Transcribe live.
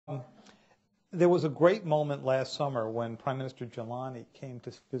there was a great moment last summer when Prime Minister Jelani came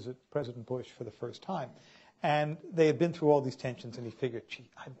to visit President Bush for the first time. And they had been through all these tensions, and he figured, gee,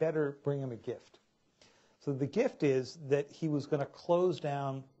 I better bring him a gift. So the gift is that he was going to close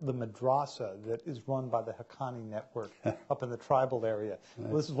down the madrasa that is run by the Haqqani network up in the tribal area.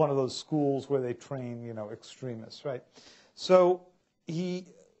 Well, this is one of those schools where they train, extremists, right? So he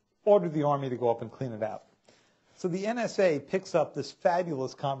ordered the army to go up and clean it out. So the NSA picks up this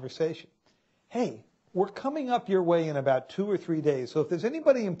fabulous conversation. Hey, we're coming up your way in about 2 or 3 days, so if there's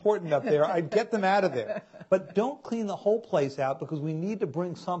anybody important up there, I'd get them out of there. But don't clean the whole place out because we need to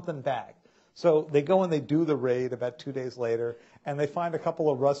bring something back. So they go and they do the raid about 2 days later, and they find a couple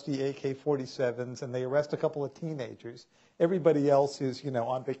of rusty AK-47s, and they arrest a couple of teenagers. Everybody else is,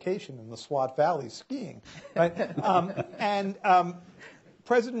 on vacation in the Swat Valley skiing, right?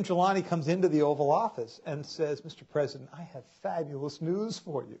 President Jelani comes into the Oval Office and says, Mr. President, I have fabulous news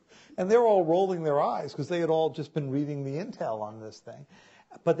for you. And they're all rolling their eyes because they had all just been reading the intel on this thing.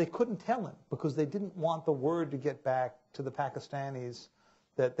 But they couldn't tell him because they didn't want the word to get back to the Pakistanis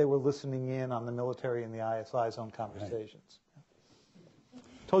that they were listening in on the military and the ISI's own conversations. Right.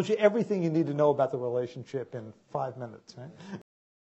 Told you everything you need to know about the relationship in 5 minutes, right?